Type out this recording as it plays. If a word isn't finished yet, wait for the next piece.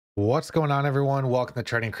What's going on, everyone? Welcome to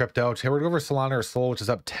Trading Crypto. Today we're going to go over Solana or Sol, which is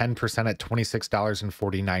up 10% at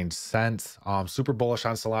 $26.49. Super bullish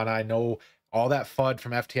on Solana. I know all that FUD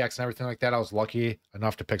from FTX and everything like that. I was lucky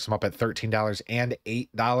enough to pick some up at $13 and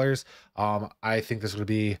 $8. I think this would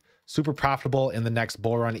be super profitable in the next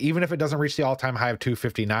bull run, even if it doesn't reach the all-time high of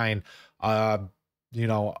 259. You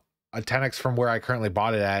know, a 10x from where I currently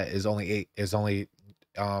bought it at is only it's only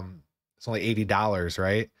 $80,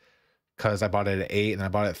 right? Because I bought it at 8 and I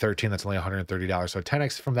bought it at 13. That's only $130. So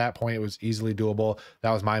 10x from that point, it was easily doable.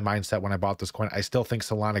 That was my mindset when I bought this coin. I still think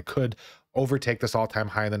Solana could overtake this all-time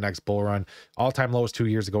high in the next bull run. All-time low was 2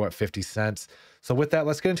 years ago at 50 cents. So with that,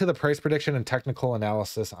 let's get into the price prediction and technical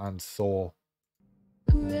analysis on Sol.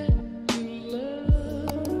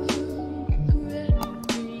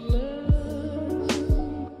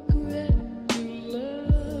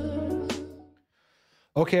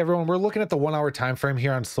 Okay, everyone, we're looking at the 1 hour time frame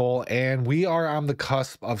here on Sol, and we are on the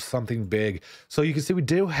cusp of something big. So you can see we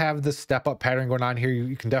do have the step up pattern going on here.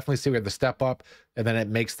 You can definitely see we have the step up, and then it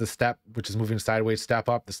makes the step, which is moving sideways, step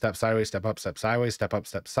up, the step sideways, step up, step sideways, step up,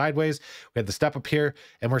 step sideways. We have the step up here,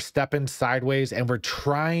 and we're stepping sideways, and we're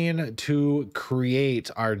trying to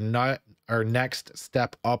create our next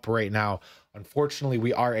step up right now. Unfortunately,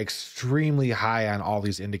 we are extremely high on all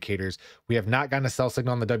these indicators. We have not gotten a sell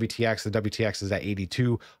signal on the WTX. The WTX is at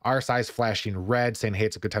 82. RSI is flashing red, saying, hey,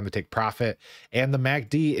 it's a good time to take profit. And the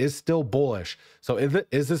MACD is still bullish. So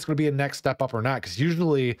is this going to be a next step up or not? Because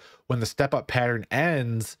usually when the step up pattern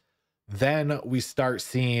ends, then we start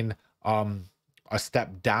seeing a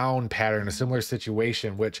step down pattern, a similar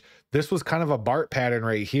situation, which this was kind of a BART pattern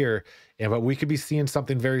right here. But we could be seeing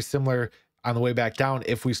something very similar on the way back down.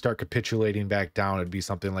 If we start capitulating back down, it'd be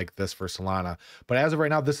something like this for Solana. But as of right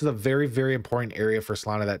now, this is a very, very important area for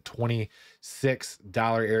Solana, that $26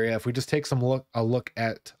 area. If we just take a look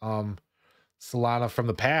at Solana from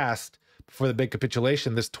the past before the big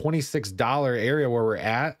capitulation, this $26 area where we're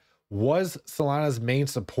at was Solana's main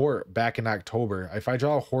support back in October. If I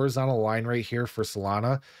draw a horizontal line right here for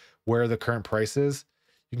Solana, where the current price is,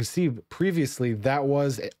 you can see previously that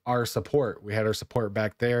was our support. We had our support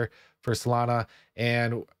back there for Solana,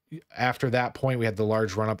 and after that point we had the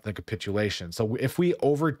large run up in the capitulation. So if we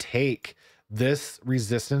overtake this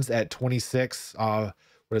resistance at 26 what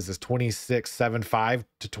is this, 26.75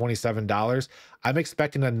 to $27, I'm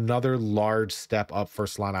expecting another large step up for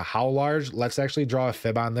Solana. How large? Let's actually draw a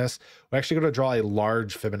fib on this. We're actually going to draw a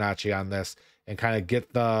large Fibonacci on this and kind of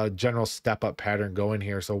get the general step up pattern going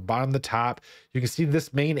here. So bottom to top, you can see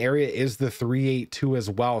this main area is the 382 as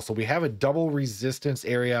well. So we have a double resistance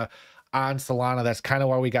area on Solana. That's kind of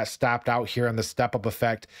why we got stopped out here on the step up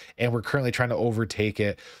effect, and we're currently trying to overtake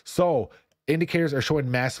it. So indicators are showing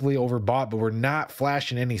massively overbought, but we're not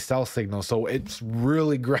flashing any sell signals. So it's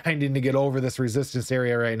really grinding to get over this resistance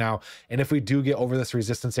area right now. And if we do get over this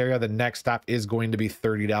resistance area, the next stop is going to be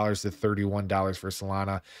 $30 to $31 for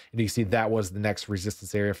Solana. And you see that was the next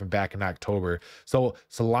resistance area from back in October. So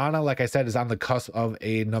Solana, like I said, is on the cusp of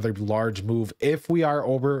another large move. If we are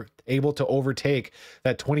able to overtake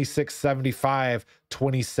that $26.75,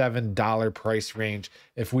 $27 price range,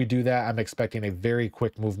 if we do that, I'm expecting a very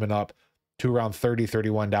quick movement up to around $30,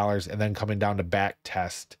 $31, and then coming down to back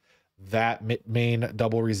test that main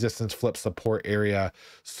double resistance flip support area.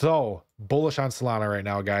 So bullish on Solana right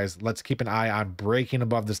now, guys. Let's keep an eye on breaking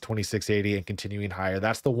above this 2680 and continuing higher.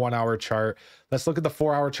 That's the 1 hour chart. Let's look at the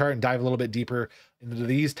 4 hour chart and dive a little bit deeper into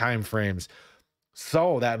these time frames.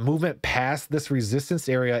 So that movement past this resistance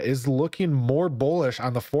area is looking more bullish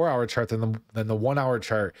on the 4 hour chart than the 1 hour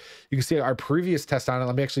chart. You can see our previous test on it.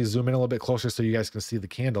 Let me actually zoom in a little bit closer so you guys can see the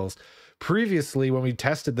candles. Previously, when we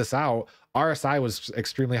tested this out, RSI was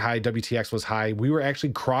extremely high, WTX was high. We were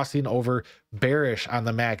actually crossing over bearish on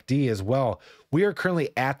the MACD as well. We are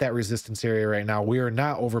currently at that resistance area right now. We are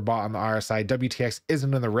not overbought on the RSI. WTX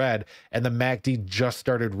isn't in the red, and the MACD just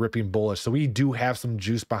started ripping bullish. So we do have some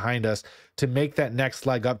juice behind us to make that next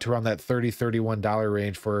leg up to around that $30, $31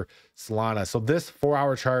 range for Solana. So this 4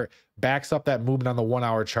 hour chart backs up that movement on the 1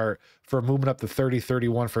 hour chart for movement up to 30,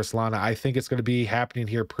 31 for Solana. I think it's going to be happening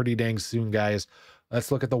here pretty dang soon, guys. Let's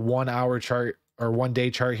look at the 1 hour chart or 1 day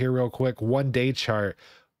chart here real quick. 1 day chart.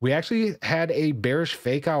 We actually had a bearish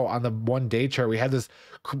fake out on the 1 day chart. We had this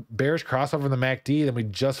bearish crossover in the MACD, then we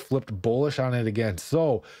just flipped bullish on it again.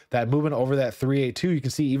 So that movement over that 382, you can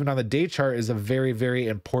see even on the day chart, is a very, very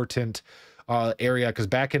important area, because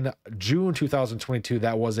back in June 2022,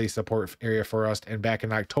 that was a support area for us, and back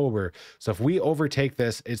in October. So if we overtake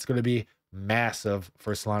this, it's going to be massive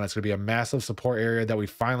for Solana. It's going to be a massive support area that we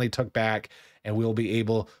finally took back, and we'll be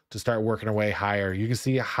able to start working our way higher. You can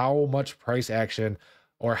see how much price action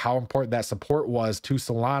or how important that support was to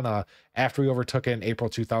Solana after we overtook it in April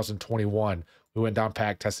 2021. We went down,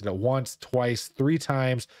 pack tested it once, twice, 3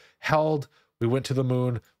 times, held. We went to the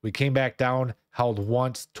moon. We came back down, held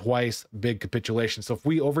once, twice, big capitulation. So if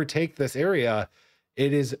we overtake this area,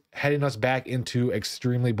 it is heading us back into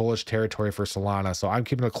extremely bullish territory for Solana. So I'm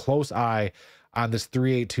keeping a close eye on this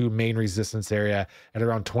 382 main resistance area at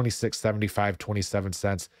around 26.75, 27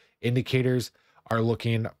 cents. Indicators are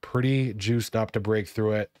looking pretty juiced up to break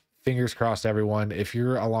through it. Fingers crossed, everyone. If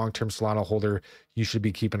you're a long-term Solana holder, you should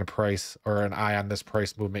be keeping a price or an eye on this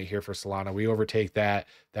price movement here for Solana. We overtake that.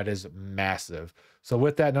 That is massive. So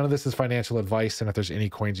with that, none of this is financial advice. And if there's any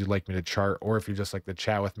coins you'd like me to chart, or if you just like to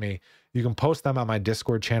chat with me, you can post them on my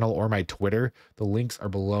Discord channel or my Twitter. The links are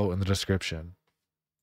below in the description.